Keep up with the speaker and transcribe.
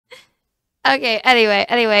Okay, anyway,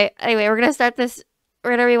 we're gonna start this.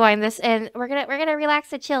 We're gonna rewind this, and we're gonna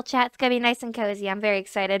relax and chill. Chat. It's gonna be nice and cozy. I'm very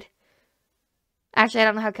excited. Actually, I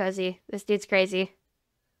don't know how cozy. This dude's crazy.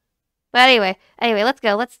 But anyway, let's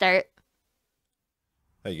go. Let's start.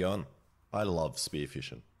 How you going? I love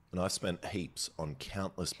spearfishing, and I've spent heaps on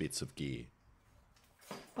countless bits of gear.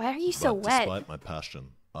 Why are you so But wet? despite my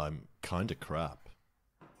passion, I'm kinda crap.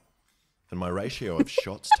 And my ratio of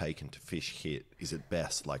shots taken to fish hit is at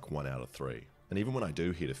best like 1 out of 3. And even when I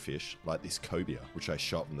do hit a fish, like this cobia, which I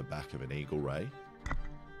shot from the back of an eagle ray,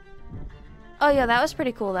 Oh yeah, that was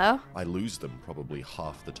pretty cool though. I lose them probably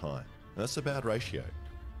half the time. And that's a bad ratio.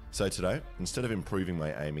 So today, instead of improving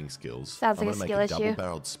my aiming skills, Sounds I'm like a going to skill make a issue.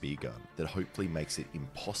 double-barreled spear gun that hopefully makes it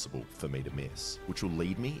impossible for me to miss, which will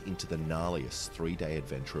lead me into the gnarliest 3-day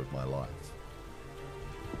adventure of my life.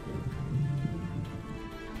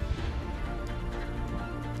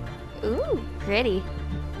 Ooh, pretty.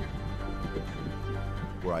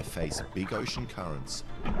 Where I face big ocean currents,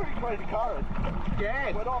 Pretty crazy current.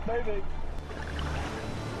 Yeah. We're not moving.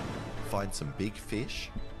 find some big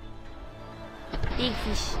fish, Big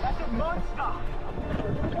fish. That's a monster.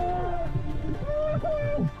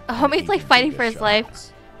 Homie's like even fighting bigger for his life.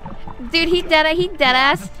 sharks. Dude, he dead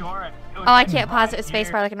ass. Saw it. It was Oh, I heading can't pause it right with here.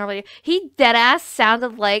 spacebar like I normally do. He dead ass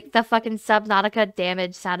sounded like the fucking Subnautica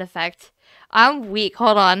damage sound effect. I'm weak.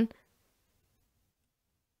 Hold on.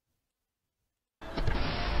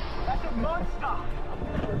 That's a monster.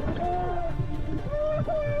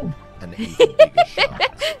 And even bigger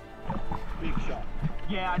sharks. Big shot.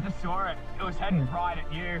 Yeah, I just saw it. It was heading right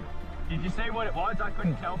at you. Did you see what it was? I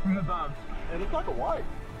couldn't tell from above. It looked like a white.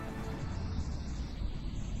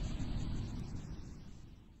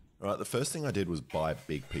 Alright, the first thing I did was buy a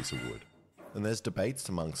big piece of wood. And there's debates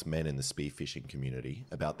amongst men in the spearfishing community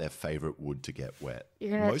about their favourite wood to get wet.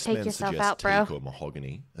 You're gonna Most take men yourself suggest out, bro. teak or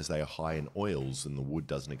mahogany, as they are high in oils and the wood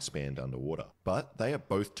doesn't expand underwater. But they are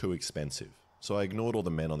both too expensive. So I ignored all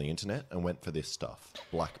the men on the internet and went for this stuff,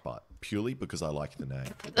 black butt, purely because I like the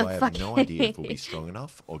name. But I have no idea if it will be strong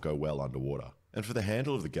enough or go well underwater. And for the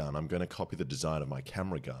handle of the gun, I'm going to copy the design of my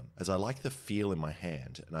camera gun, as I like the feel in my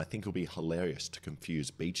hand, and I think it'll be hilarious to confuse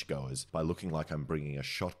beachgoers by looking like I'm bringing a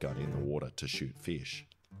shotgun in the water to shoot fish.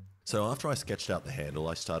 So after I sketched out the handle,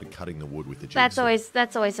 I started cutting the wood with the jigsaw.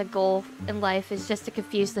 That's always a goal in life, is just to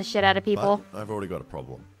confuse the shit out of people. But I've already got a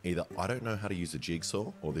problem. Either I don't know how to use a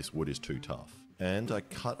jigsaw, or this wood is too tough. And I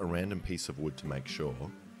cut a random piece of wood to make sure,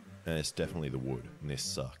 and it's definitely the wood, and this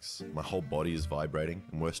sucks. My whole body is vibrating,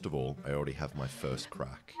 and worst of all, I already have my first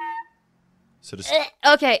crack. So to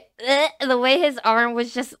Okay, the way his arm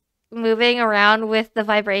was just moving around with the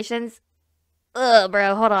vibrations. Ugh,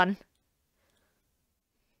 bro, hold on.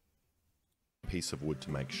 piece of wood to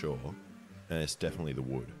make sure, and it's definitely the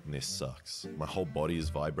wood, and this sucks. My whole body is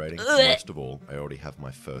vibrating, and worst of all, I already have my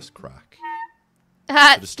first crack.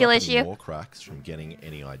 Ha, So to skill stop any issue. more cracks from getting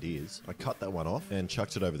any ideas, I cut that one off and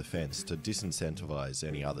chucked it over the fence to disincentivize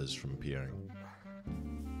any others from appearing.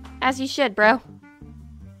 As you should, bro.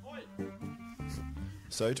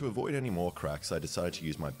 So to avoid any more cracks, I decided to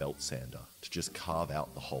use my belt sander to just carve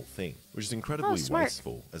out the whole thing, which is incredibly smart.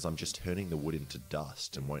 wasteful as I'm just turning the wood into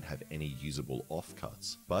dust and won't have any usable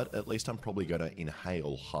offcuts. But at least I'm probably going to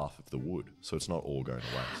inhale half of the wood, so it's not all going to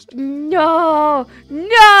waste. No,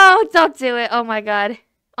 no, don't do it. Oh my god.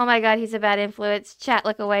 Oh my god, he's a bad influence. Chat,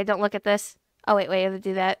 look away. Don't look at this. Oh, wait, I have to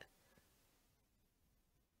do that.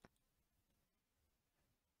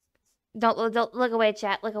 Don't look away,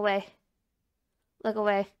 chat. Look away. Look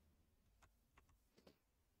away.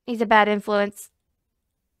 He's a bad influence.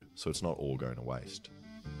 So it's not all going to waste.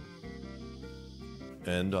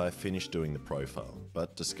 And I finished doing the profile,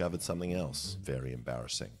 but discovered something else very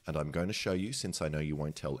embarrassing. And I'm going to show you since I know you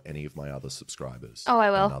won't tell any of my other subscribers. Oh,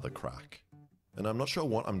 I will. Another crack. And I'm not sure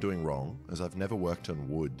what I'm doing wrong, as I've never worked on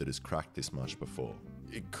wood that has cracked this much before.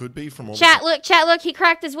 It could be from all Chat, look. He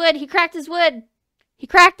cracked his wood. He cracked his wood. He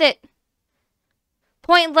cracked it.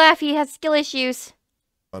 Point left. He has skill issues.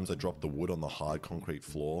 times I dropped the wood on the hard concrete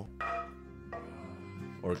floor.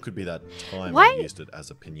 Or it could be that time Why- I used it as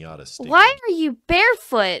a piñata stick. Why are you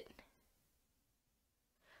barefoot?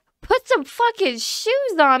 Put some fucking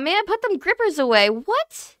shoes on, man. Put them grippers away.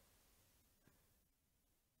 What?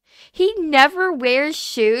 He never wears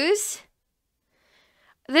shoes?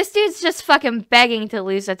 This dude's just fucking begging to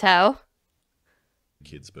lose a toe.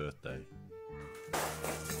 Kid's birthday.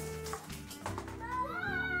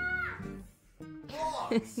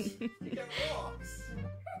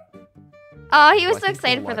 Oh, he was I so think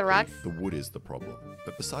excited more for the likely, rocks. The wood is the problem.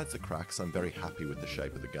 But besides the cracks, I'm very happy with the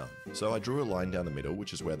shape of the gun. So I drew a line down the middle,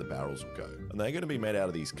 which is where the barrels will go. And they're going to be made out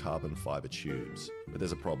of these carbon fiber tubes. But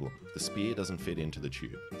there's a problem. The spear doesn't fit into the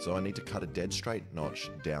tube, so I need to cut a dead straight notch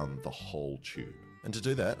down the whole tube. And to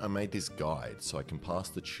do that, I made this guide so I can pass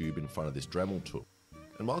the tube in front of this Dremel tool.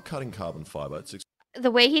 And while cutting carbon fiber, it's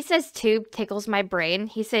The way he says tube tickles my brain.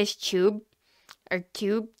 He says tube, or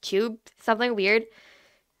tube, something weird.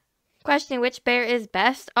 Questioning which bear is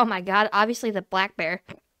best. Oh my god, obviously the black bear.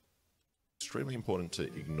 extremely important to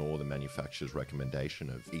ignore the manufacturer's recommendation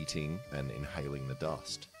of eating and inhaling the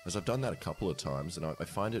dust. As I've done that a couple of times, and I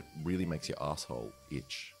find it really makes your asshole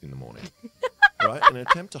itch in the morning. Right, in an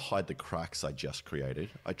attempt to hide the cracks I just created,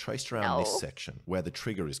 I traced around this section where the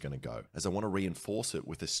trigger is going to go, as I want to reinforce it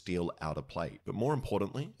with a steel outer plate. But more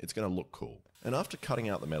importantly, it's going to look cool. And after cutting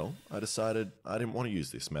out the metal, I decided I didn't want to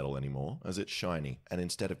use this metal anymore, as it's shiny. And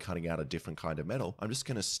instead of cutting out a different kind of metal, I'm just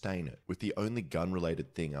going to stain it with the only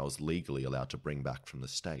gun-related thing I was legally allowed to bring back from the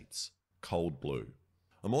States: cold blue.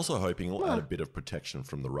 I'm also hoping it'll add a bit of protection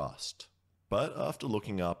from the rust. But after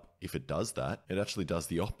looking up if it does that, it actually does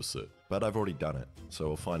the opposite. But I've already done it, so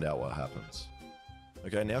we'll find out what happens.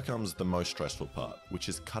 Okay, now comes the most stressful part, which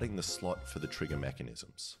is cutting the slot for the trigger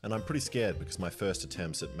mechanisms. And I'm pretty scared because my first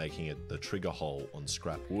attempts at making it the trigger hole on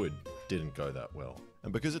scrap wood didn't go that well.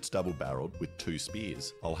 And because it's double barreled with 2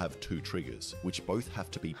 spears, I'll have 2 triggers, which both have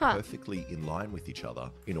to be perfectly in line with each other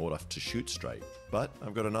in order to shoot straight. But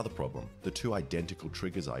I've got another problem. The 2 identical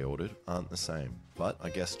triggers I ordered aren't the same. But I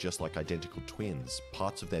guess just like identical twins,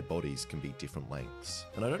 parts of their bodies can be different lengths.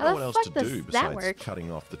 And I don't know what else to do besides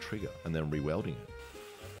cutting off the trigger and then re-welding it.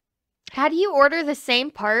 How do you order the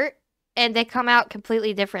same part and they come out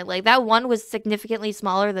completely differently? That one was significantly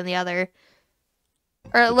smaller than the other.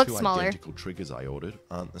 Or it looks smaller. The 2 identical triggers I ordered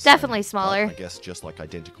aren't the Definitely same, smaller. I guess just like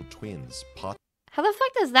identical twins, parts How the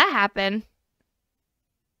fuck does that happen?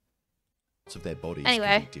 of their bodies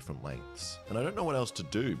can be different lengths. And I don't know what else to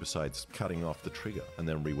do besides cutting off the trigger and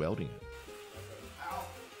then re-welding it.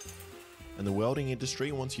 And the welding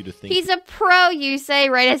industry wants you to think He's a pro, you say,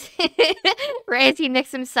 right as he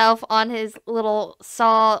nicks himself on his little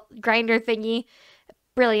saw grinder thingy.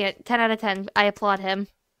 Brilliant. 10 out of 10. I applaud him.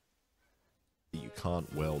 you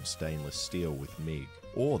can't weld stainless steel with MIG,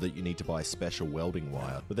 or that you need to buy special welding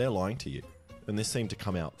wire, but they're lying to you. And this seemed to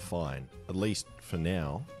come out fine, at least for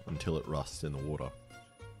now, until it rusts in the water.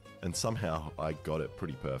 And somehow I got it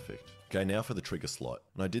pretty perfect. Okay, now for the trigger slot.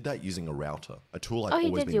 And I did that using a router, a tool I've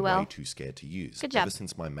always been way too scared to use, ever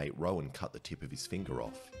since my mate Rowan cut the tip of his finger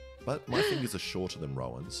off. But my fingers are shorter than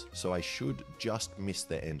Rowan's, so I should just miss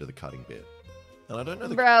the end of the cutting bit. And I don't know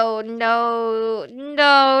the— Bro,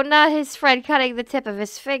 no, not his friend cutting the tip of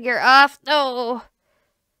his finger off, no.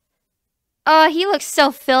 Oh, he looks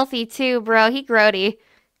so filthy too, bro. He grody.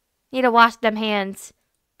 Need to wash them hands.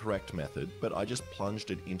 Correct method, but I just plunged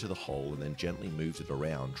it into the hole and then gently moved it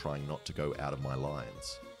around, trying not to go out of my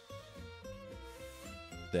lines.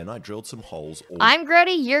 Then I drilled some holes all I'm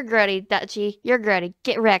grody, you're grody, Dutchie. You're grody.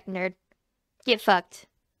 Get wrecked, nerd. Get fucked.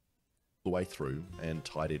 the way through and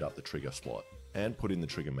tidied up the trigger slot, and put in the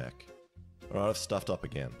trigger mech. Alright, I've stuffed up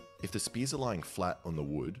again. If the spears are lying flat on the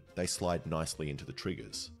wood, they slide nicely into the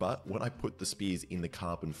triggers. But when I put the spears in the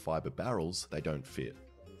carbon fiber barrels, they don't fit.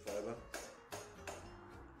 Fiber?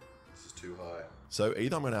 This is too high. So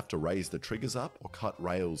either I'm going to have to raise the triggers up or cut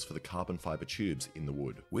rails for the carbon fiber tubes in the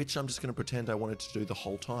wood, which I'm just going to pretend I wanted to do the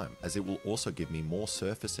whole time, as it will also give me more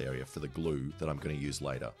surface area for the glue that I'm going to use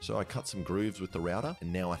later. So I cut some grooves with the router,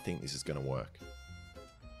 and now I think this is going to work.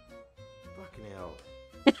 Fucking hell.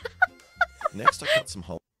 Next I cut some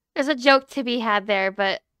holes. There's a joke to be had there,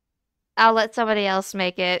 but I'll let somebody else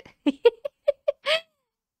make it. He's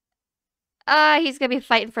gonna be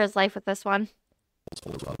fighting for his life with this one. For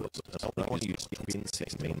the rubbers. And I want to use twin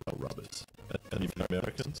 16 mil rubbers. And if you're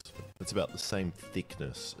Americans, it's about the same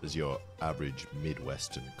thickness as your average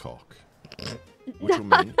Midwestern cock. Which will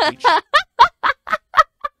mean each...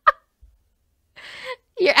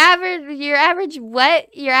 Your average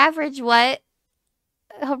what? Your average what?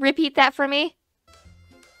 Repeat that for me.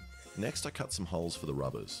 Next I cut some holes for the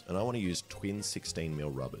rubbers, and I want to use twin 16 mil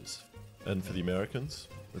rubbers. And for the Americans,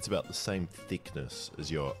 it's about the same thickness as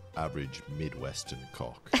your average Midwestern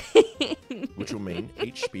cock. Which will mean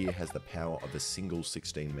each spear has the power of a single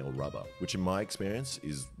 16 mil rubber, which in my experience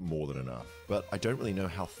is more than enough. But I don't really know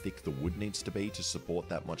how thick the wood needs to be to support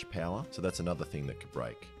that much power, so that's another thing that could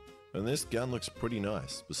break. And this gun looks pretty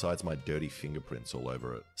nice, besides my dirty fingerprints all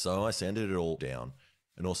over it. So I sanded it all down,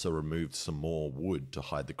 and also removed some more wood to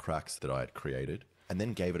hide the cracks that I had created, and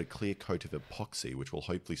then gave it a clear coat of epoxy, which will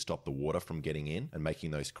hopefully stop the water from getting in and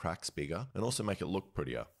making those cracks bigger, and also make it look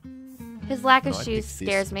prettier. His lack And of I shoes picked this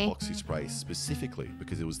scares me. epoxy spray specifically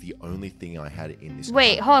because it was the only thing I had in this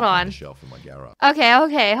Wait, cabinet hold on on. the shelf in my garage.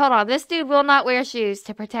 Okay, hold on. This dude will not wear shoes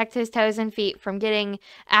to protect his toes and feet from getting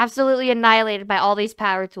absolutely annihilated by all these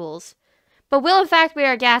power tools. But will in fact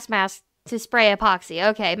wear a gas mask to spray epoxy.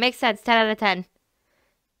 Okay, makes sense. 10 out of 10.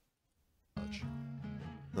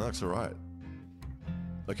 No, that's alright.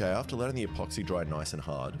 Okay, after letting the epoxy dry nice and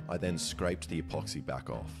hard, I then scraped the epoxy back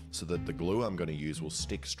off so that the glue I'm going to use will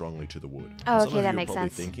stick strongly to the wood. Oh, Some okay, of that you makes are probably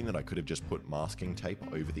sense. thinking that I could have just put masking tape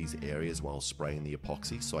over these areas while spraying the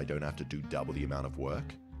epoxy so I don't have to do double the amount of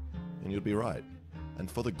work. And you'd be right. And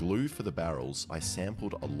for the glue for the barrels, I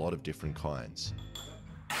sampled a lot of different kinds.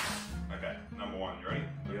 Okay, number one, you ready?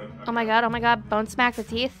 Oh my god, bone smack the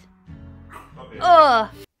teeth. Ugh.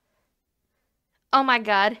 Oh my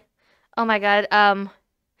god.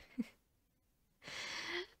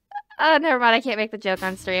 Oh, never mind, I can't make the joke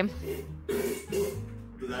on stream. That is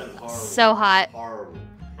horrible. So hot. Horrible.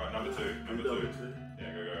 Right, number two.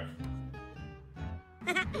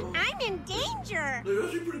 Yeah, go. I'm in danger. They're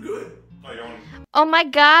actually pretty good. Oh, you want... Oh my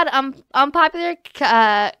god, unpopular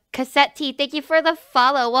cassette tea. Thank you for the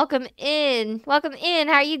follow. Welcome in. How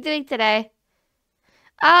are you doing today?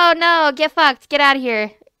 Oh no, get fucked. Get out of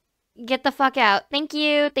here. Get the fuck out. Thank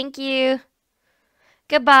you.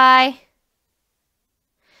 Goodbye.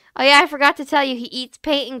 Oh yeah, I forgot to tell you, he eats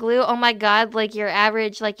paint and glue. Oh my god, like your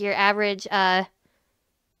average, never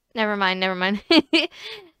mind.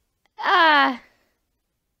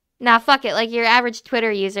 Nah, fuck it, like your average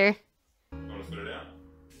Twitter user. You want to spit it out?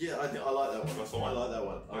 Yeah, I like that one. That's the one? I like that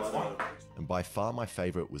one. That's one. And by far my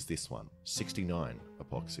favorite was this one, 69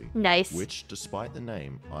 epoxy. Nice. Which, despite the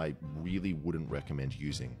name, I really wouldn't recommend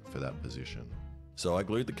using for that position. So I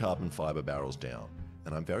glued the carbon fiber barrels down,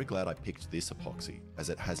 and I'm very glad I picked this epoxy, as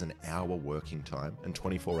it has an hour working time and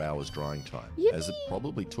 24 hours drying time, as it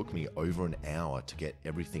probably took me over an hour to get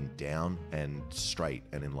everything down and straight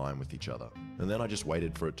and in line with each other. And then I just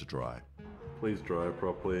waited for it to dry. Please dry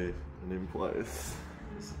properly and in place.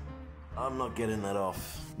 I'm not getting that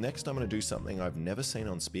off. Next, I'm going to do something I've never seen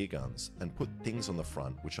on spear guns and put things on the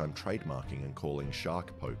front which I'm trademarking and calling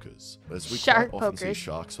shark pokers. As we Shark quite often see pokers.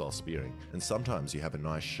 sharks while spearing, and sometimes you have a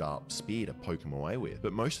nice sharp spear to poke them away with.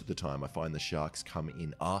 But most of the time I find the sharks come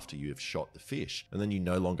in after you have shot the fish, and then you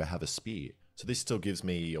no longer have a spear. So this still gives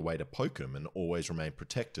me a way to poke them and always remain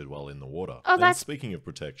protected while in the water. Oh, And that's speaking of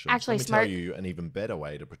protection, actually let me smart. tell you an even better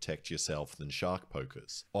way to protect yourself than shark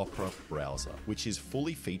pokers. Opera Browser, which is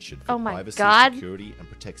fully featured for Oh my privacy, god. security, and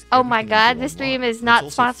protects Oh my everything you god, do this stream online. is not It's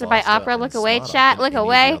also sponsored by faster Opera. and Look away, smarter chat. than Look any of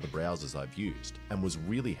away. the other browsers I've used, and was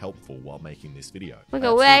really helpful while making this video. Look I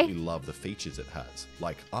away. absolutely love the features it has,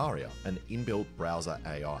 like Aria, an inbuilt browser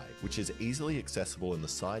AI, which is easily accessible in the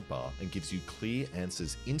sidebar and gives you clear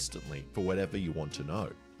answers instantly for whatever you want to know.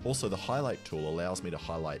 Also, the highlight tool allows me to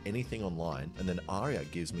highlight anything online, and then Aria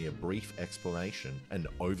gives me a brief explanation and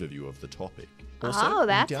overview of the topic. Also, Oh, when you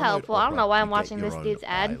that's download helpful. I don't know Opera, why I'm you get watching your this own dude's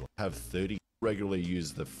ad. island. Have 30 regularly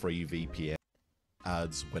use the free VPN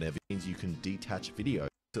ads whenever it means you can detach videos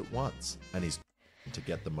at once, and is to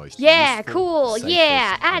get the most Yeah, useful, cool. safest,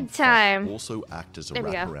 Yeah, and ad time. also act as a There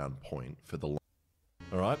we go. wraparound point for the.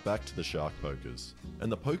 Alright, back to the shark pokers.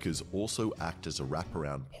 And the pokers also act as a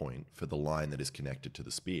wraparound point for the line that is connected to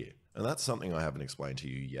the spear. And that's something I haven't explained to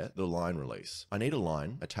you yet, the line release. I need a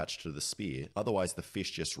line attached to the spear, otherwise the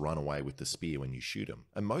fish just run away with the spear when you shoot them.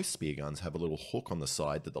 And most spear guns have a little hook on the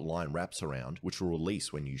side that the line wraps around, which will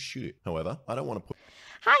release when you shoot. However, I don't want to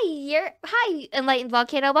Hi, Enlightened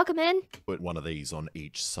Volcano. Welcome in. put one of these on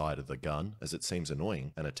each side of the gun, as it seems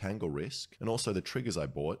annoying and a tangle risk, and also the triggers I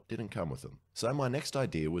bought didn't come with them. So my next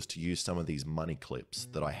idea was to use some of these money clips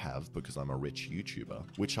that I have because I'm a rich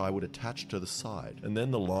YouTuber, which I would attach to the side, and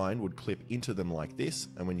then the line would clip into them like this,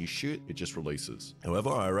 and when you shoot, it just releases. However,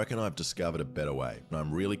 I reckon I've discovered a better way, and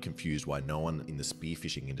I'm really confused why no one in the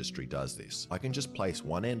spearfishing industry does this. I can just place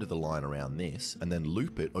one end of the line around this, and then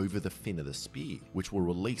loop it over the fin of the spear, which will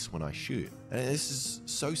release when I shoot. And this is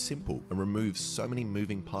so simple and removes so many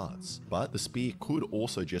moving parts. But the spear could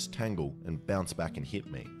also just tangle and bounce back and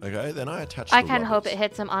hit me. Okay, then I attach I the kind of hope rubbers. it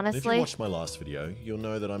hits him, And if you honestly. watched my last video, you'll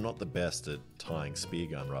know that I'm not the best at tying spear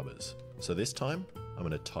gun rubbers. So this time, I'm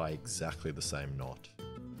going to tie exactly the same knot.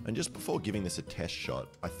 And just before giving this a test shot,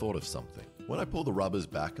 I thought of something. When I pull the rubbers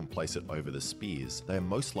back and place it over the spears, they are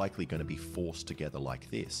most likely going to be forced together like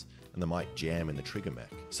this, and they might jam in the trigger mech.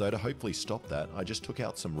 So to hopefully stop that, I just took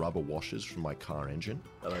out some rubber washers from my car engine.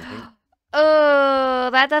 And I think Oh,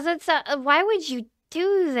 that doesn't sound... Why would you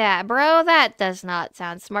do that, bro? That does not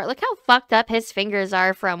sound smart. Look how fucked up his fingers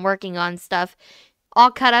are from working on stuff. All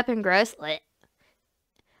cut up and gross. Blech.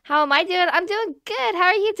 How am I doing? I'm doing good. How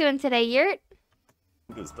are you doing today, Yurt?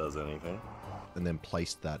 If this does anything. And then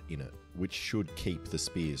placed that in it, which should keep the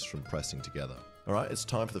spears from pressing together. Alright, it's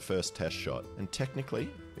time for the first test shot. And technically,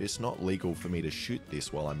 it's not legal for me to shoot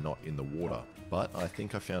this while I'm not in the water. But I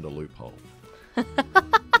think I found a loophole. 10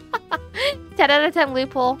 out of 10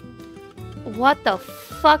 loophole. What the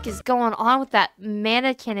fuck is going on with that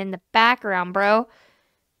mannequin in the background, bro?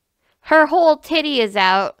 Her whole titty is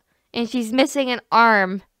out, and she's missing an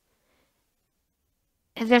arm.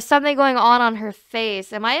 And there's something going on her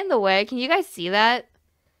face. Am I in the way? Can you guys see that?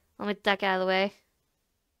 Let me duck out of the way.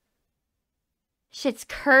 Shit's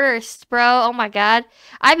cursed, bro. Oh my god.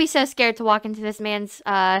 I'd be so scared to walk into this man's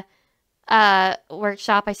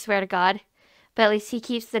workshop, I swear to god. But at least he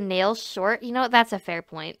keeps the nails short. You know what? That's a fair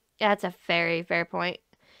point. That's a very fair point.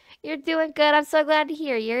 You're doing good. I'm so glad to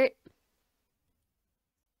hear, Yurt.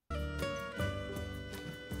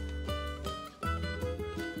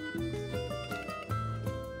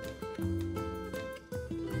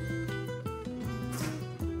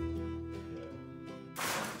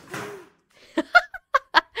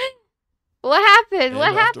 What happened? And What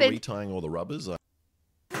after happened? retying all the rubbers,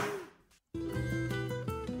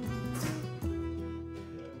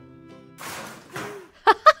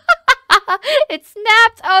 It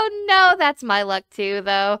snapped. Oh no, that's my luck too,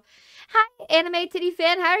 though. Hi, Anime Titty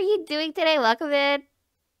Fan. How are you doing today, Luckavid?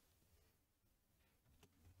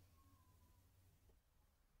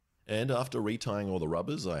 and after retying all the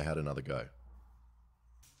rubbers, I had another go.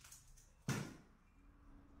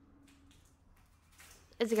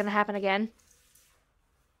 Is it gonna happen again?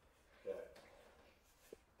 Okay.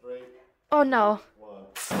 3, Oh no. 1.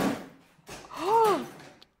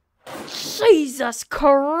 Jesus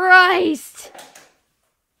Christ!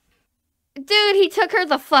 Dude, he took her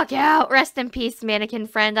the fuck out. Rest in peace, mannequin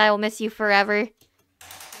friend. I will miss you forever. I'm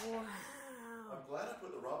glad I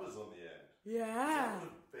put the rubbers on the end. Yeah. That would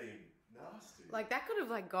have been nasty. Like, that could have,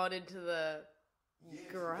 like, gone into the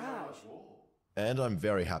garage. And I'm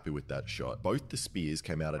very happy with that shot. Both the spears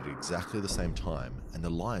came out at exactly the same time, and the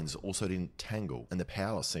lines also didn't tangle, and the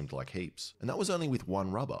power seemed like heaps. And that was only with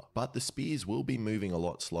one rubber. But the spears will be moving a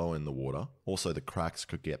lot slower in the water. Also, the cracks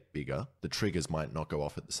could get bigger. The triggers might not go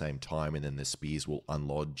off at the same time, and then the spears will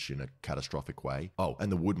unlodge in a catastrophic way. Oh, and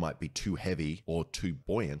the wood might be too heavy or too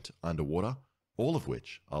buoyant underwater. All of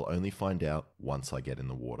which I'll only find out once I get in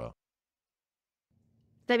the water.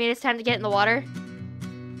 Does that mean it's time to get in the water?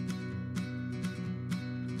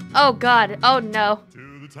 Oh god. Oh no.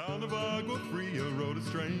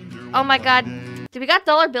 Oh my god. Do we got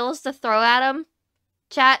dollar bills to throw at him?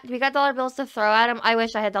 Chat, do we got dollar bills to throw at him? I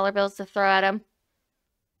wish I had dollar bills to throw at him.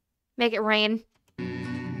 Make it rain.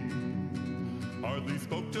 Hardly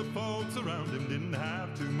spoke to folks around him, didn't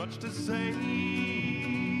have too much to say.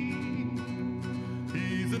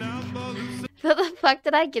 He's an outlaw who What the fuck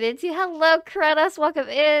did I get into? Hello, Kratos. Welcome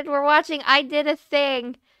in. We're watching I Did a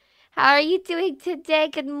Thing. How are you doing today?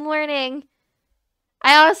 Good morning.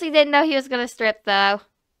 I honestly didn't know he was gonna strip, though.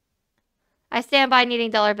 I stand by needing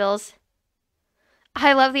dollar bills.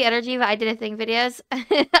 I love the energy of I Did a Thing videos.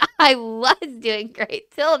 I was doing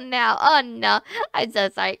great till now. Oh no. I'm so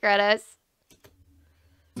sorry, Kratos.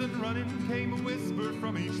 running came a whisper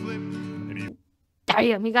from each lip, and he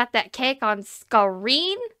Damn, you got that cake on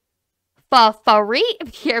screen? Fa-fa-ree?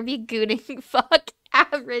 Here be gooning. Fuck.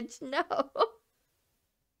 Average. No.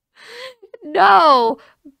 No.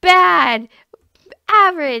 Bad.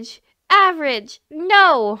 Average. Average.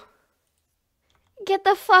 No. Get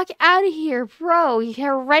the fuck out of here, bro.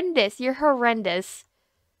 You're horrendous. You're horrendous.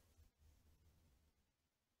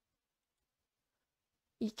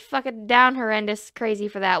 You fucking down horrendous crazy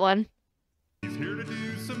for that one. he's here to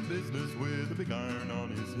do some business with a big iron on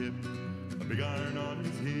his hip, a big iron on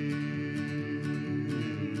his hip.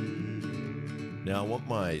 Now I want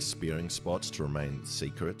my spearing spots to remain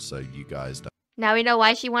secret so you guys don't Now we know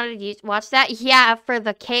why she wanted to watch that? Yeah, for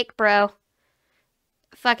the cake, bro.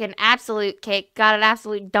 Fucking absolute cake. Got an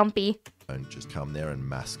absolute dumpy. just come there and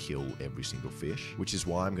mass kill every single fish, which is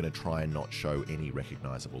why I'm going to try and not show any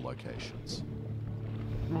recognizable locations.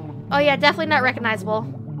 Oh yeah, definitely not recognizable.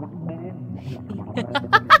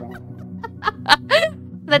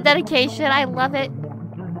 The dedication, I love it.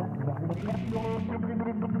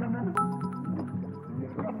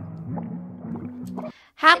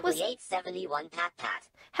 Hapless 871 Pat Pat.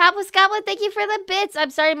 Hapless Goblin, thank you for the bits. I'm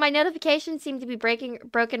sorry, my notifications seem to be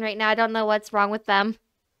broken right now. I don't know what's wrong with them.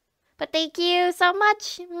 But thank you so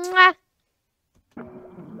much. Mwah.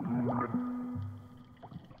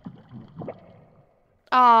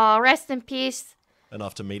 Aw, rest in peace. And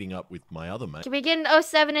after meeting up with my other mate, Can we get an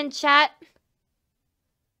 07 in chat?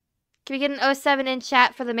 Can we get an 07 in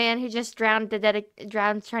chat for the man who just drowned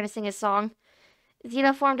trying to sing his song?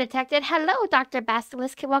 Xenoform detected. Hello, Dr.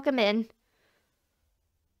 Basilisk. Welcome in.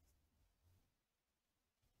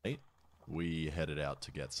 We headed out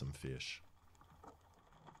to get some fish.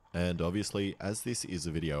 And obviously, as this is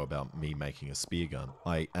a video about me making a spear gun,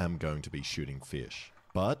 I am going to be shooting fish.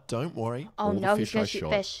 But don't worry, all the fish I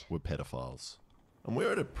shot were pedophiles. And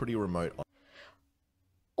we're at a pretty remote...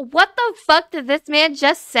 What the fuck did this man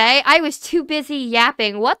just say? I was too busy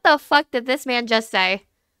yapping. What the fuck did this man just say?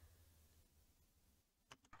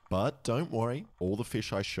 But don't worry, all the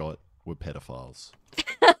fish I shot were pedophiles.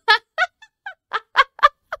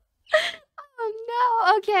 Oh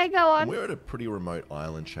no, okay, go on. And we're at a pretty remote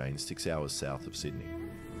island chain 6 hours south of Sydney.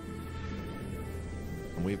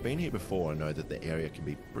 And we've been here before and know that the area can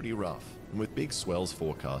be pretty rough. And with big swells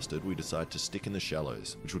forecasted, we decided to stick in the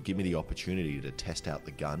shallows, which would give me the opportunity to test out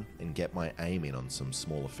the gun and get my aim in on some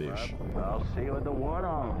smaller fish. I'll see you at the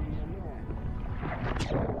water.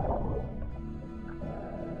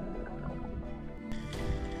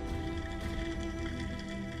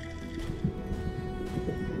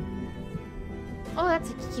 Oh,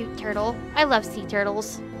 that's a cute turtle. I love sea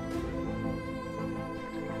turtles.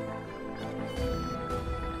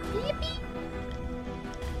 Yippee!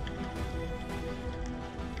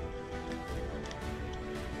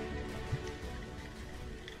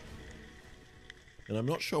 And I'm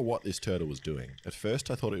not sure what this turtle was doing. At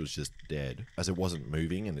first I thought it was just dead, as it wasn't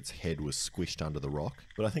moving and its head was squished under the rock.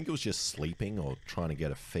 But I think it was just sleeping or trying to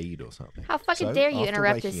get a feed or something. How fucking dare you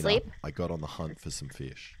interrupt his sleep? I got on the hunt for some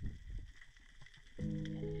fish.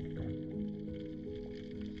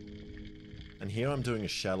 And here I'm doing a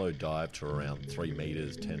shallow dive to around 3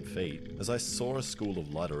 meters, 10 feet, as I saw a school of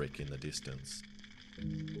luderick in the distance.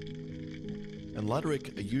 And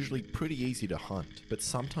luderick are usually pretty easy to hunt, but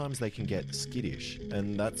sometimes they can get skittish,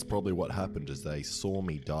 and that's probably what happened as they saw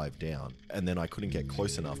me dive down, and then I couldn't get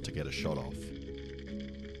close enough to get a shot off.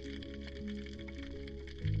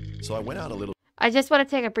 So I went out a little... I just want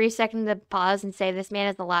to take a brief second to pause and say this man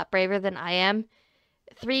is a lot braver than I am.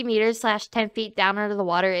 3 meters / 10 feet down under the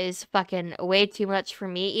water is fucking way too much for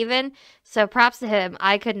me even. So props to him.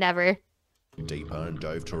 I could never. Deeper and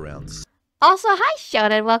dove to around... Also, hi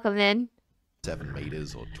Shonen. Welcome in. 7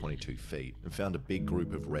 meters or 22 feet and found a big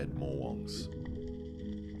group of red morwongs.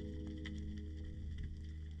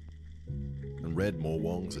 And red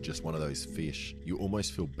morwongs are just one of those fish you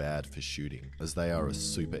almost feel bad for shooting, as they are a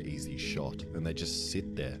super easy shot and they just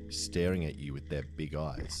sit there staring at you with their big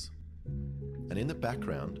eyes. And in the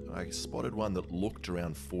background, I spotted one that looked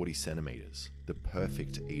around 40 centimeters, the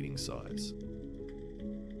perfect eating size.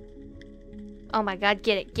 Oh my god,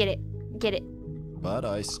 get it, get it, get it. But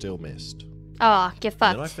I still missed. Oh, get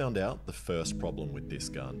fucked. And then I found out the first problem with this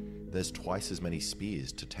gun. There's twice as many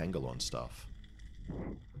spears to tangle on stuff.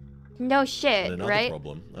 No shit, and another right?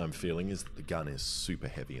 problem I'm feeling is that the gun is super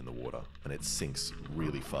heavy in the water and it sinks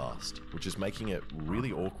really fast, which is making it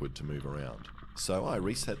really awkward to move around. So I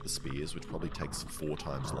reset the spears, which probably takes 4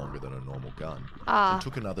 times longer than a normal gun, and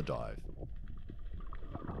took another dive.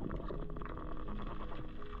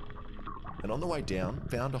 And on the way down,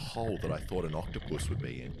 found a hole that I thought an octopus would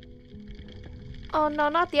be in. Oh no,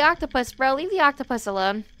 not the octopus, bro. Leave the octopus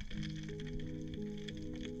alone.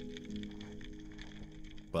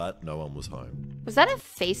 But no one was home. Was that a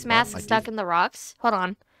face mask stuck in the rocks? Hold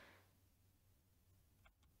on.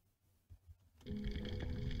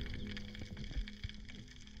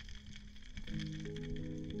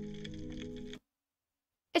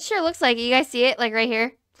 It sure looks like it. You guys see it? Like right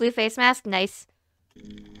here? Blue face mask? Nice.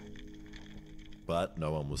 But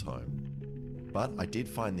no one was home. But I did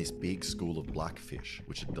find this big school of blackfish,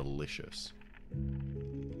 which are delicious.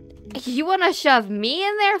 You wanna shove me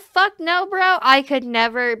in there? Fuck no, bro. I could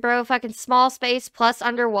never, bro. Fucking small space plus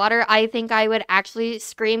underwater. I think I would actually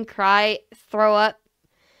scream, cry, throw up,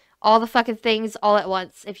 all the fucking things all at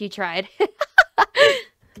once if you tried.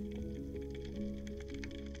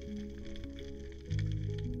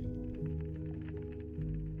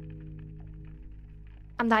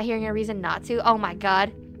 I'm not hearing a reason not to. Oh my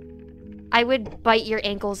god. I would bite your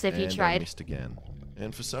ankles if you tried. I missed again.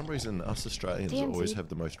 And for some reason, us Australians always have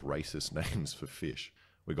the most racist names for fish.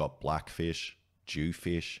 We got blackfish,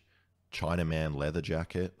 jewfish, Chinaman leather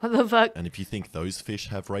jacket. What the fuck? And if you think those fish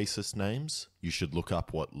have racist names, you should look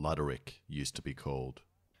up what luderick used to be called.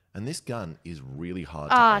 And this gun is really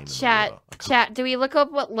hard to aim in the water. Chat, do we look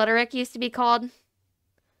up what luderick used to be called?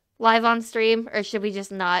 Live on stream? Or should we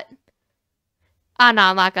just not? Oh, no,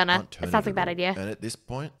 I'm not gonna. It sounds like a bad idea. And at this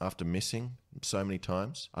point, after missing, so many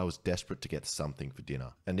times, I was desperate to get something for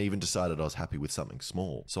dinner, and even decided I was happy with something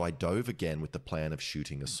small. So I dove again with the plan of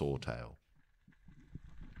shooting a swordtail.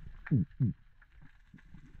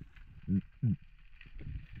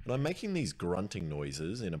 And I'm making these grunting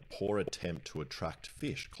noises in a poor attempt to attract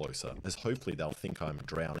fish closer, as hopefully they'll think I'm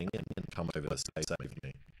drowning and come over to save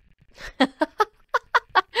me.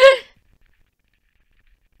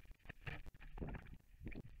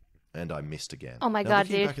 And I missed again. Oh my now, god,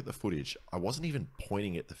 looking dude. back at the footage, I wasn't even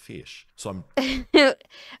pointing at the fish, so I'm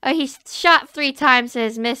He's shot 3 times and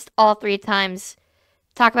has missed all 3 times.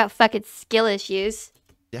 Talk about fucking skill issues.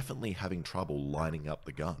 definitely having trouble lining up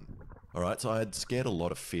the gun. Alright, so I had scared a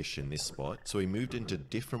lot of fish in this spot, so we moved into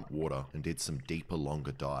different water and did some deeper,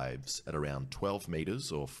 longer dives at around 12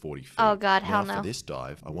 meters or 40 feet. Oh god, now, hell no. for this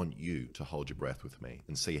dive, I want you to hold your breath with me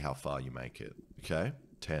and see how far you make it. Okay?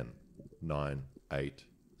 10, 9, 8,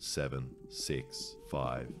 7, 6,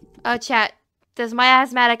 5. Oh, chat. Does my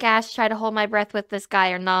asthmatic ass try to hold my breath with this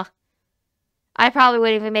guy or nah? I probably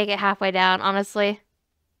wouldn't even make it halfway down, honestly.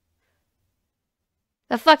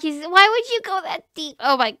 The fuck why would you go that deep?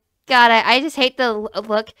 Oh my god, I just hate the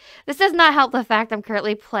look. This does not help the fact I'm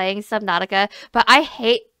currently playing Subnautica, but I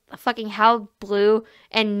hate fucking how blue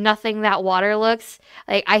and nothing that water looks.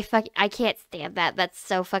 Like, I can't stand that. That's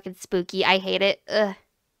so fucking spooky. I hate it. Ugh.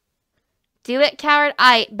 Do it, coward.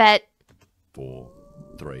 I bet. 4,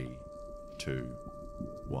 3, 2,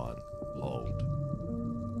 1. Hold.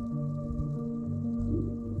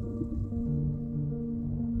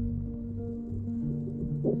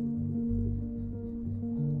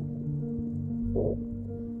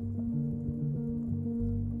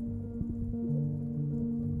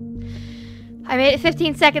 I made it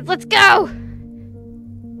 15 seconds. Let's go!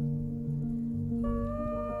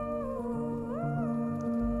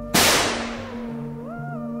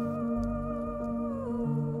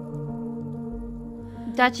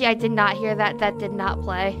 Dutchie, I did not hear that. That did not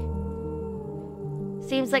play.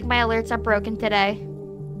 Seems like my alerts are broken today.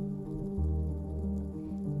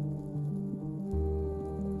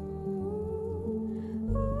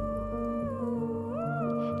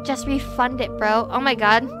 Just refund it, bro. Oh my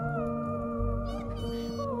god.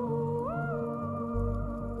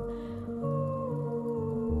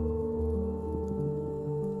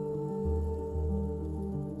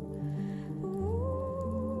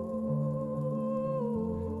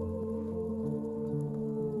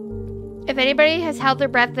 If anybody has held their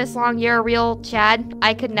breath this long, you're a real Chad.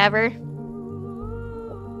 I could never.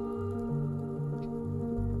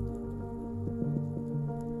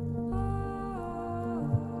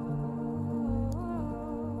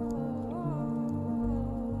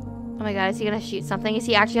 Oh my god, is he gonna shoot something? Is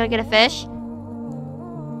he actually gonna get a fish?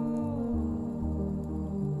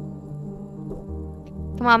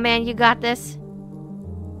 Come on, man, you got this.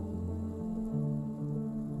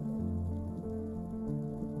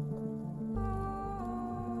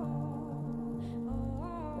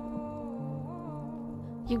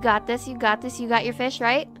 You got this, you got this, you got your fish,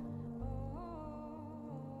 right?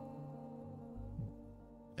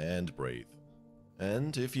 And breathe.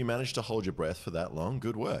 And if you managed to hold your breath for that long,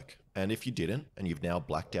 good work. And if you didn't, and you've now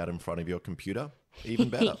blacked out in front of your computer, even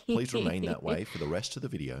better. Please remain that way for the rest of the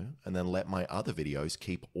video, and then let my other videos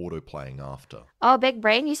keep auto-playing after. Oh, big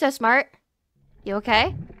brain, you so smart. You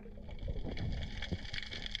okay?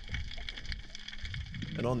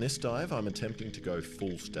 And on this dive, I'm attempting to go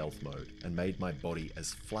full stealth mode, and made my body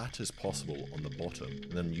as flat as possible on the bottom,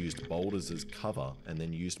 and then used boulders as cover, and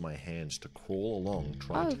then used my hands to crawl along,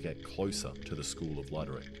 trying to get closer to the School of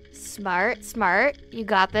Luderick. Smart, smart. You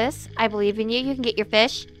got this. I believe in you. You can get your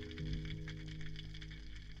fish.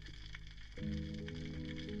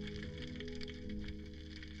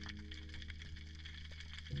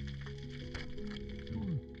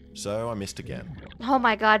 So I missed again. Oh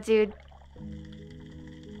my god, dude.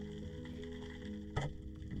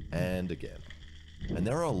 And again. And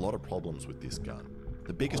there are a lot of problems with this gun.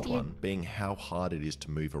 The biggest one being how hard it is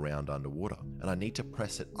to move around underwater, and I need to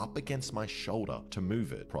press it up against my shoulder to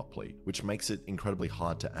move it properly, which makes it incredibly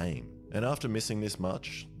hard to aim. And after missing this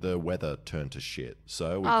much, the weather turned to shit,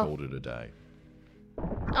 so we called it a day.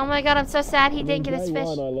 Oh my god, I'm so sad he didn't get his fish.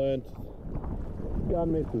 I learned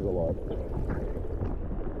gun misses a lot.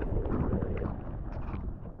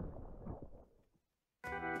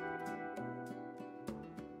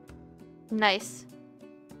 Nice.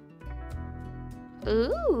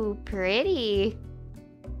 Ooh, pretty.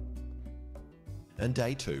 And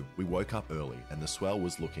day 2, we woke up early and the swell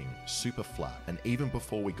was looking super flat, and even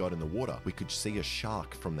before we got in the water, we could see a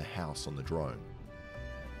shark from the house on the drone.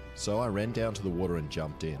 So I ran down to the water and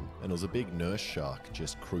jumped in, and it was a big nurse shark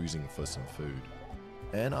just cruising for some food.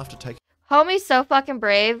 And after taking Homie's so fucking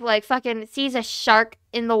brave. Like, fucking sees a shark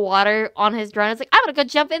in the water on his drone. It's like, I'm gonna go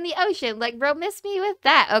jump in the ocean. Like, bro, miss me with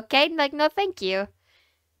that, okay? Like, no, thank you.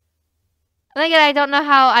 And again, I don't know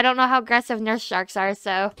how aggressive nurse sharks are,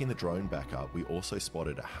 so. Picking the drone back up, we also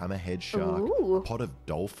spotted a hammerhead shark, Ooh. a pod of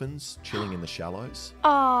dolphins chilling in the shallows,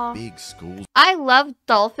 Aw. big schools I love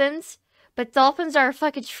dolphins, but dolphins are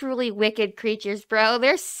fucking truly wicked creatures, bro.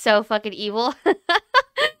 They're so fucking evil.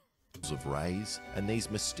 of rays, and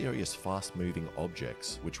these mysterious fast-moving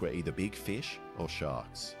objects, which were either big fish or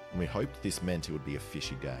sharks. And we hoped this meant it would be a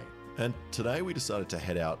fishy day. And today we decided to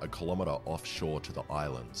head out a kilometre offshore to the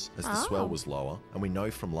islands, as the swell was lower, and we know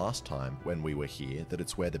from last time when we were here that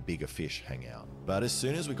it's where the bigger fish hang out. But as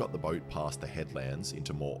soon as we got the boat past the headlands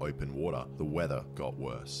into more open water, the weather got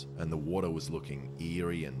worse, and the water was looking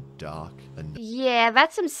eerie and dark and... Yeah,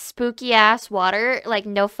 that's some spooky ass water. Like,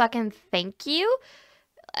 no fucking thank you.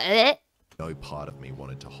 No part of me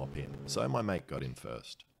wanted to hop in, so my mate got in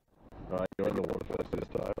first. Alright, you're in the water first this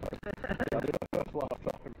time. I did it first last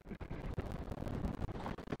time.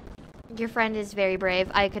 Your friend is very brave.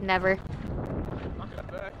 I could never. Fucking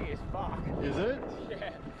murky as fuck. Is it?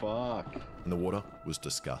 Yeah. Fuck. And the water was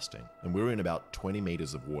disgusting, and we were in about 20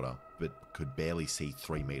 metres of water, but could barely see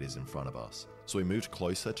 3 metres in front of us. So we moved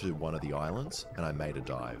closer to one of the islands, and I made a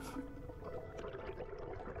dive.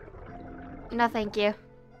 No, thank you.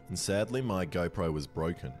 And sadly, my GoPro was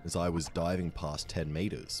broken as I was diving past 10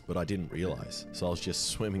 meters, but I didn't realize, so I was just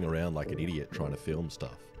swimming around like an idiot trying to film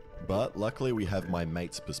stuff. But luckily we have my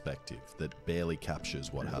mate's perspective that barely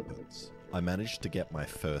captures what happens. I managed to get my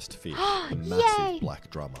first fish, a massive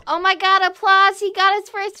black drummer. Oh my god, applause! He got his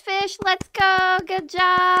first fish! Let's go! Good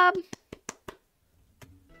job!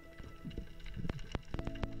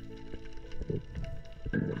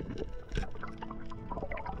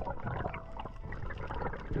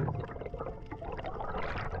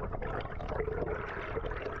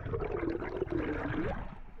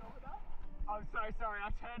 I'm so sorry,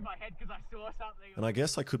 I turned my head because I saw something. And I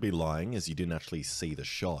guess I could be lying as you didn't actually see the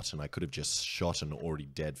shot, and I could have just shot an already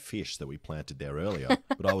dead fish that we planted there earlier,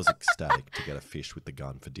 but I was ecstatic to get a fish with the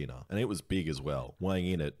gun for dinner. And it was big as well,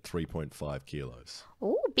 weighing in at 3.5 kilos.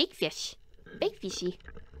 Ooh, big fish. Big fishy.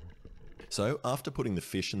 So after putting the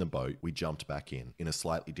fish in the boat, we jumped back in a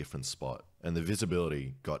slightly different spot, and the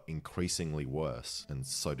visibility got increasingly worse, and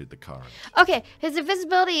so did the current. Okay, his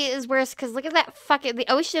visibility is worse because look at that fucking... The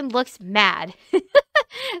ocean looks mad.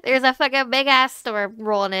 There's a fucking big-ass storm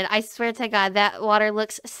rolling in. I swear to God, that water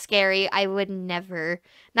looks scary. I would never,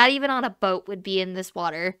 not even on a boat, would be in this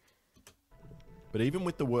water. But even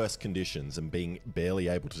with the worst conditions and being barely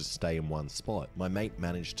able to stay in one spot, my mate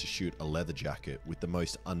managed to shoot a leather jacket with the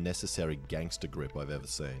most unnecessary gangster grip I've ever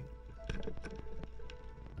seen.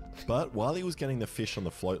 But while he was getting the fish on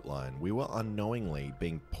the float line, we were unknowingly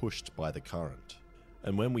being pushed by the current.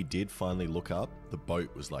 And when we did finally look up, the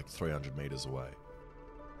boat was like 300 meters away.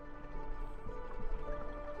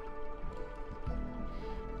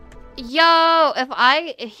 Yo,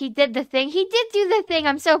 he did the thing. He did do the thing.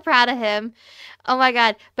 I'm so proud of him. Oh my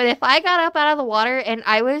God. But if I got up out of the water and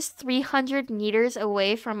I was 300 meters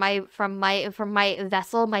away from my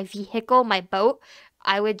vessel, my vehicle, my boat,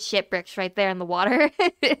 I would shit bricks right there in the water.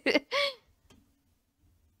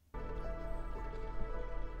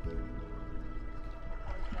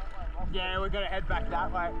 Yeah, we're gonna head back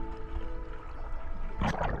that way.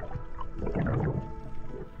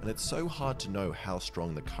 And it's so hard to know how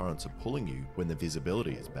strong the currents are pulling you when the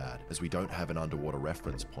visibility is bad, as we don't have an underwater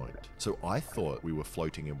reference point. So I thought we were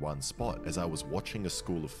floating in one spot as I was watching a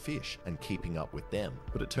school of fish and keeping up with them.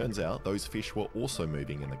 But it turns out those fish were also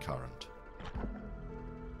moving in the current.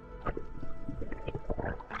 It's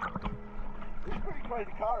a pretty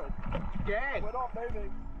crazy current. Yeah. We're not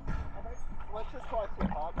moving. I think let's just try to swim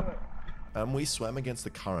hard to it. And we swam against the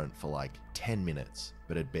current for like 10 minutes,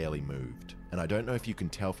 but it barely moved. And I don't know if you can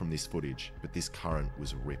tell from this footage, but this current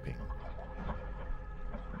was ripping.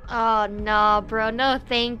 Oh, no, bro. No,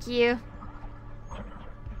 thank you.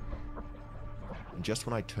 And just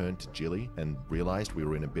when I turned to Jilly and realized we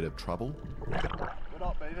were in a bit of trouble, We're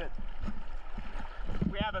not moving.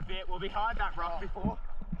 We have a bit. We're behind that rock before.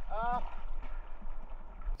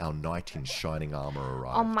 our knight in shining armor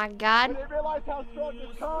arrived. Oh my God. I didn't realize how strong this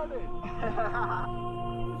current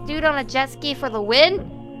is. Dude on a jet ski for the win?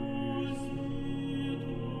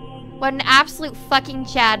 What an absolute fucking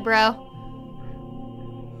Chad, bro.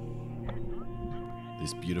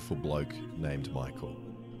 This beautiful bloke named Michael,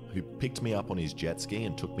 who picked me up on his jet ski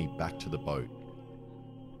and took me back to the boat.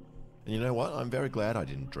 And you know what? I'm very glad I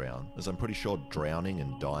didn't drown, as I'm pretty sure drowning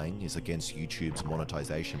and dying is against YouTube's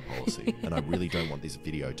monetization policy, and I really don't want this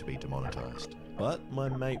video to be demonetized. But my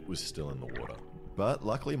mate was still in the water. But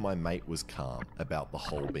luckily my mate was calm about the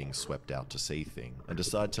whole being swept out to sea thing and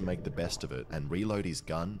decided to make the best of it and reload his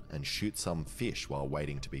gun and shoot some fish while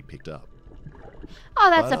waiting to be picked up. Oh,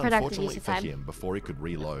 that's But a productive unfortunately use of for time. him, before he could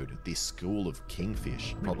reload, this school of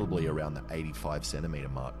kingfish, probably around the 85 centimeter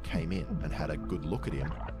mark, came in and had a good look at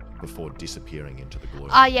him before disappearing into the gloom.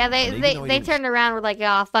 Oh yeah, And even though he they didn't turned around and were like,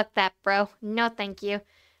 oh, fuck that, bro. No, thank you.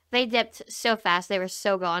 They dipped so fast, they were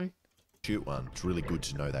so gone. shoot one, it's really good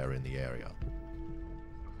to know they were in the area.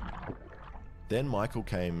 Then Michael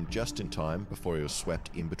came just in time before he was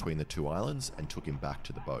swept in between the two islands and took him back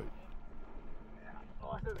to the boat.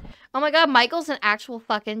 Oh my god, Michael's an actual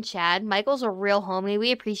fucking Chad. Michael's a real homie.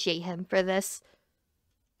 We appreciate him for this.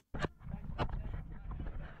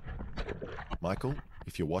 Michael,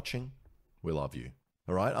 if you're watching, we love you.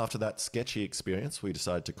 Alright, after that sketchy experience, we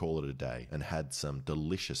decided to call it a day and had some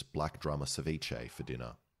delicious black drummer ceviche for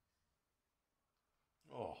dinner.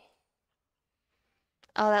 Oh.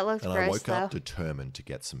 Oh, that looks And gross, I woke though. up determined to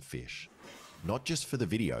get some fish. Not just for the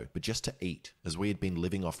video, but just to eat, as we had been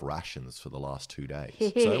living off rations for the last 2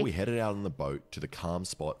 days. So we headed out on the boat to the calm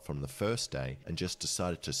spot from the first day and just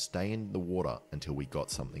decided to stay in the water until we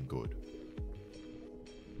got something good.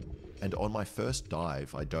 And on my first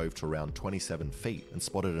dive, I dove to around 27 feet and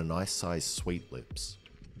spotted a nice sized sweet lips.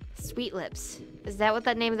 Sweet lips. Is that what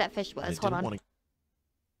that name of that fish And was? it Hold didn't on. want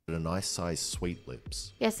to... a nice sized sweet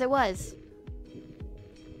lips. Yes, it was.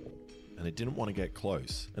 And it didn't want to get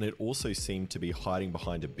close. And it also seemed to be hiding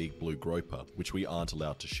behind a big blue groper, which we aren't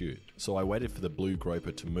allowed to shoot. So I waited for the blue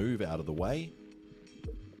groper to move out of the way.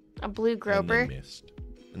 A blue And groper. then missed.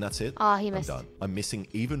 And that's it. Oh, he missed. I'm done. I'm missing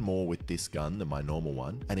even more with this gun than my normal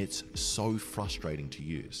one, and it's so frustrating to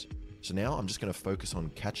use. So now I'm just going to focus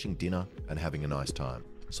on catching dinner and having a nice time.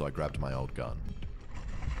 So I grabbed my old gun.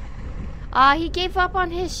 Ah, he gave up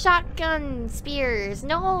on his shotgun spears.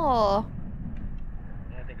 No.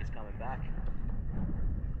 I think it's coming back.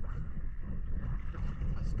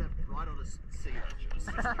 I stepped right on a sea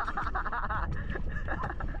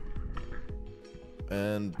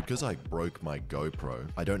And because I broke my GoPro,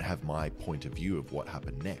 I don't have my point of view of what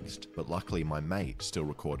happened next, but luckily my mate still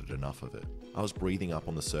recorded enough of it. I was breathing up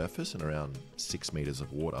on the surface in around 6 meters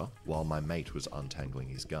of water while my mate was untangling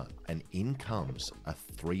his gun. And in comes a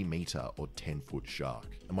 3 meter or 10-foot shark.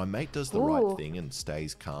 And my mate does the Ooh. right thing and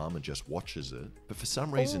stays calm and just watches it, but for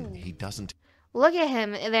some reason he doesn't. Look at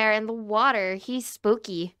him there in the water. He's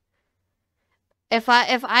spooky. If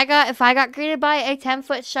I got greeted by a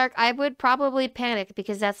 10-foot shark, I would probably panic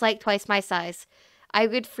because that's like twice my size. I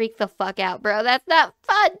would freak the fuck out, bro. That's not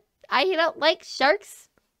fun. I don't like sharks.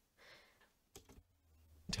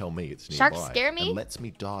 Tell me it's nearby Sharks scare me? and lets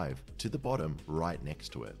me dive to the bottom right next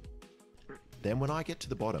to it. Then when I get to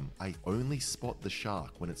the bottom, I only spot the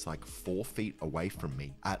shark when it's like 4 feet away from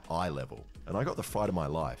me at eye level. And I got the fright of my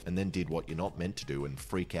life and then did what you're not meant to do and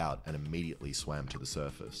freak out and immediately swam to the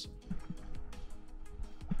surface.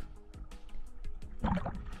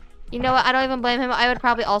 You know what? I don't even blame him. I would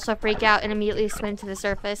probably also freak out and immediately swim to the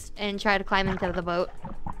surface and try to climb into the boat.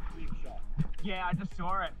 Yeah, I just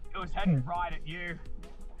saw it. It was heading right at you.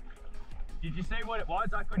 Did you see what it was?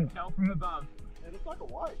 I couldn't tell from above. It looks like a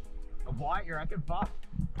white. A white, you reckon? Fuck.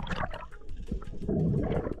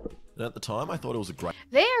 And at the time, I thought it was a great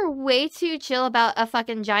They are way too chill about a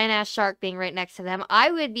fucking giant ass shark being right next to them.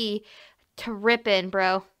 I would be tripping,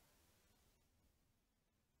 bro.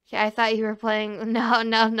 Yeah, I thought you were playing. No.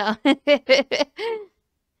 No,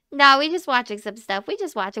 we just watching some stuff. We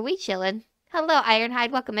just watching. We chilling. Hello,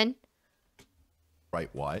 Ironhide. Welcome in. great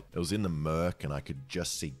white. It was in the murk and I could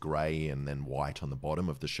just see grey and then white on the bottom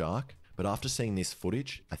of the shark. But after seeing this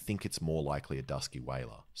footage, I think it's more likely a dusky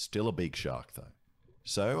whaler. Still a big shark though.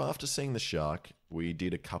 So after seeing the shark, we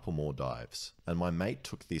did a couple more dives. And my mate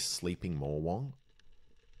took this sleeping morwong.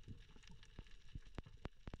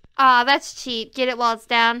 Aw, that's cheap. Get it while it's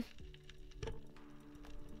down.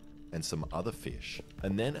 And some other fish.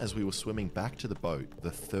 And then as we were swimming back to the boat,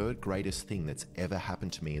 the third greatest thing that's ever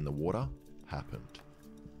happened to me in the water happened.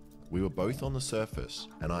 We were both on the surface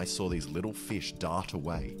and I saw these little fish dart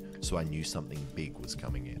away, so I knew something big was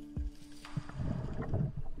coming in.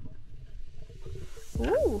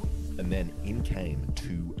 Ooh. And then in came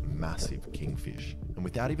 2 massive kingfish. And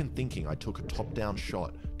without even thinking, I took a top-down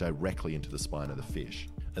shot directly into the spine of the fish.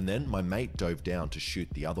 And then my mate dove down to shoot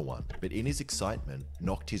the other one, but in his excitement,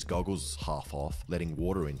 knocked his goggles half off, letting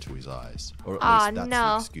water into his eyes. Or at least that's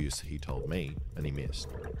the excuse he told me, and he missed.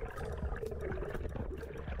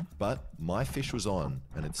 But my fish was on,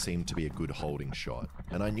 and it seemed to be a good holding shot.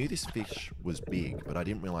 And I knew this fish was big, but I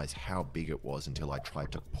didn't realize how big it was until I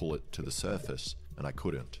tried to pull it to the surface, and I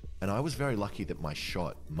couldn't. And I was very lucky that my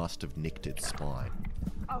shot must have nicked its spine.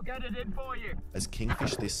 I'll get it in for you. As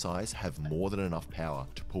kingfish this size have more than enough power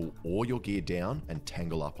to pull all your gear down and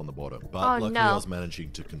tangle up on the bottom. But luckily I was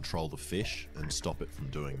managing to control the fish and stop it from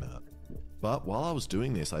doing that. But while I was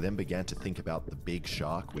doing this, I then began to think about the big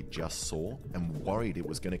shark we just saw and worried it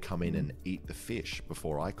was going to come in and eat the fish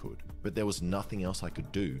before I could. But there was nothing else I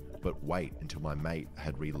could do but wait until my mate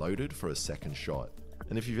had reloaded for a second shot.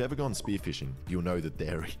 And if you've ever gone spearfishing, you'll know that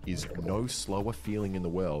there is no slower feeling in the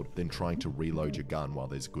world than trying to reload your gun while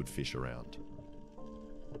there's good fish around.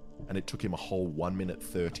 And it took him a whole 1 minute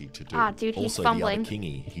 30 to do. Ah, dude, he's also, fumbling. The other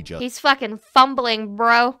kingy, He's fucking fumbling,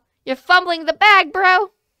 bro. You're fumbling the bag, bro.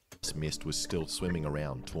 Mist was still swimming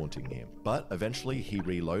around, taunting him. But eventually he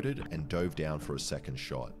reloaded and dove down for a second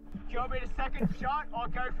shot. Do you want me to second shot or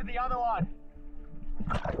go for the other one?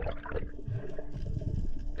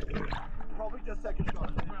 Probably just second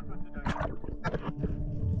shot.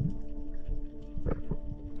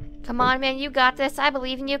 Come on, man, you got this. I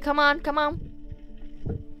believe in you. Come on, come on.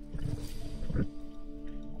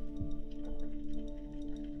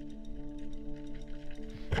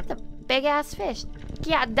 That's a big ass fish.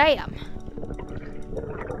 God damn.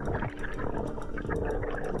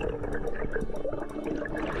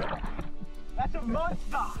 That's a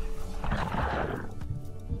monster.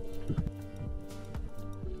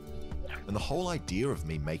 And the whole idea of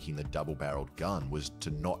me making the double-barreled gun was to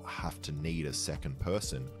not have to need a second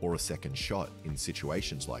person or a second shot in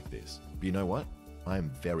situations like this. But you know what? I am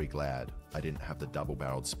very glad I didn't have the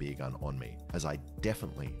double-barreled spear gun on me, as I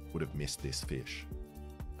definitely would have missed this fish.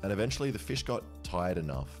 And eventually the fish got tired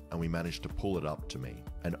enough and we managed to pull it up to me.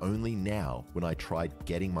 And only now, when I tried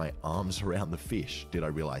getting my arms around the fish, did I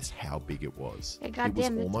realize how big it was. Yeah, it was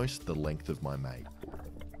almost the length of my mate.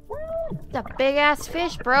 It's a big ass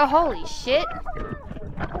fish, bro. Holy shit.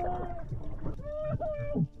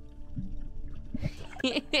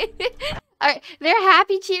 Alright, their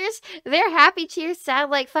happy cheers. Their happy cheers sound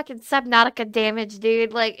like fucking Subnautica damage,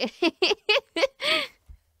 dude. Like,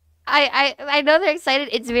 I know they're excited.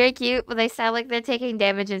 It's very cute, but they sound like they're taking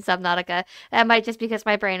damage in Subnautica. That might just because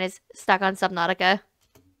my brain is stuck on Subnautica.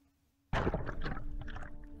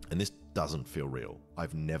 And this doesn't feel real.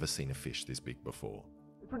 I've never seen a fish this big before.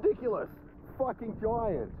 It's ridiculous. Fucking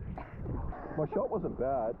giant. My shot wasn't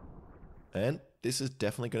bad. And this is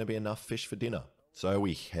definitely going to be enough fish for dinner. So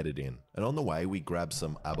we headed in. And on the way, we grabbed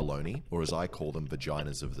some abalone, or as I call them,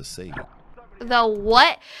 vaginas of the sea. The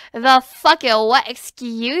what? The fucking what?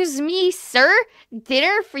 Excuse me, sir?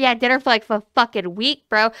 Dinner? Dinner for like a fucking week,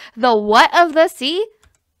 bro. The what of the sea?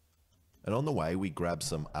 And on the way, we grabbed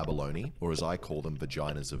some abalone, or as I call them,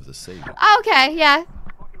 vaginas of the sea. Okay, yeah.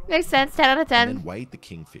 Makes sense. 10 out of 10. And then weighed the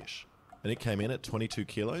kingfish. And it came in at 22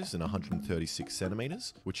 kilos and 136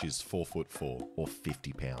 centimeters, which is 4'4", or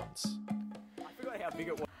 50 pounds. I forgot how big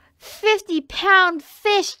it was. 50-pound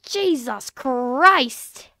fish, Jesus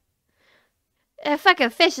Christ. A fucking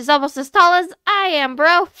fish is almost as tall as I am,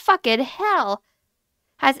 bro. Fucking hell.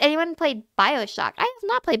 Has anyone played BioShock? I have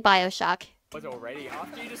not played BioShock. Was already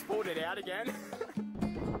after you just pulled it out again.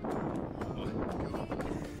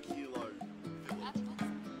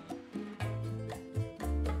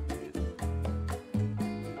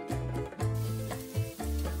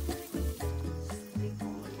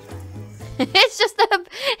 It's just a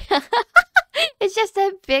it's just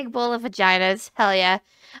a big bowl of vaginas. Hell yeah.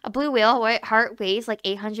 A blue whale heart weighs like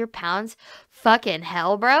 800 pounds. Fucking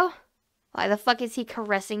hell, bro. Why the fuck is he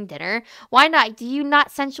caressing dinner? Why not? Do you not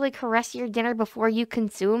sensually caress your dinner before you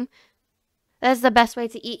consume? That is the best way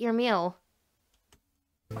to eat your meal.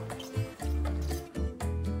 I'd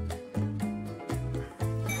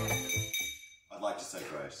like to say,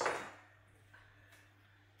 Grace,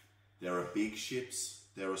 there are big ships,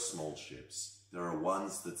 there are small ships. There are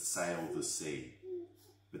ones that sail the sea.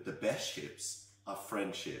 But the best ships are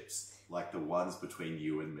friendships, like the ones between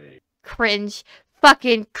you and me. Cringe.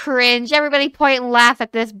 Fucking cringe. Everybody point and laugh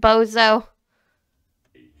at this bozo.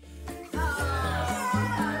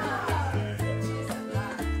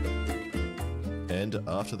 And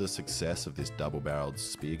after the success of this double-barreled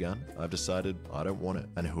spear gun, I've decided I don't want it.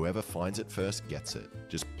 And whoever finds it first gets it.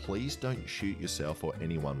 Just please don't shoot yourself or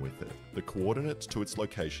anyone with it. The coordinates to its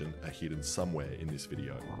location are hidden somewhere in this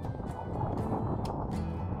video.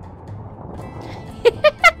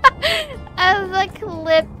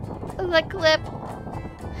 The clip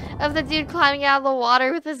of the dude climbing out of the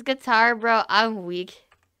water with his guitar, bro. I'm weak.